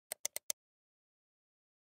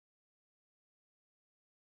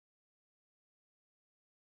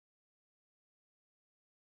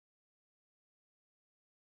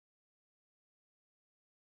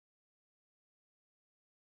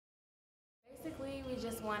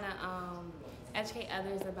just want to educate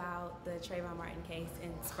others about the Trayvon Martin case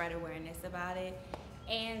and spread awareness about it,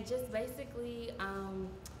 and just basically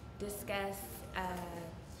discuss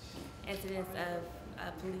incidents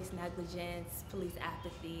of police negligence, police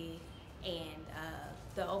apathy, and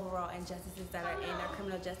the overall injustices that are in our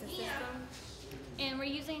criminal justice system. And we're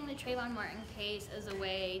using the Trayvon Martin case as a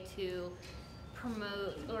way to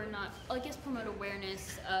promote, or not, I guess promote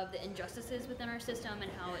awareness of the injustices within our system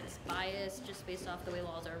and how it's biased just based off the way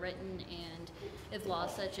laws are written, and if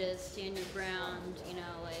laws such as stand your ground, you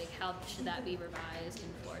know, like how should that be revised in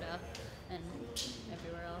Florida and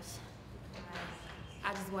everywhere else.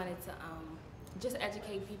 I just wanted to just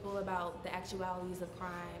educate people about the actualities of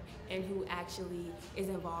crime and who actually is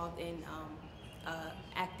involved in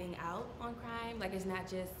acting out on crime. Like, it's not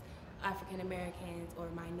just African Americans or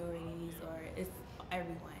minorities, or it's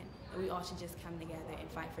everyone. And we all should just come together and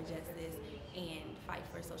fight for justice and fight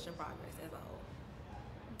for social progress as a whole.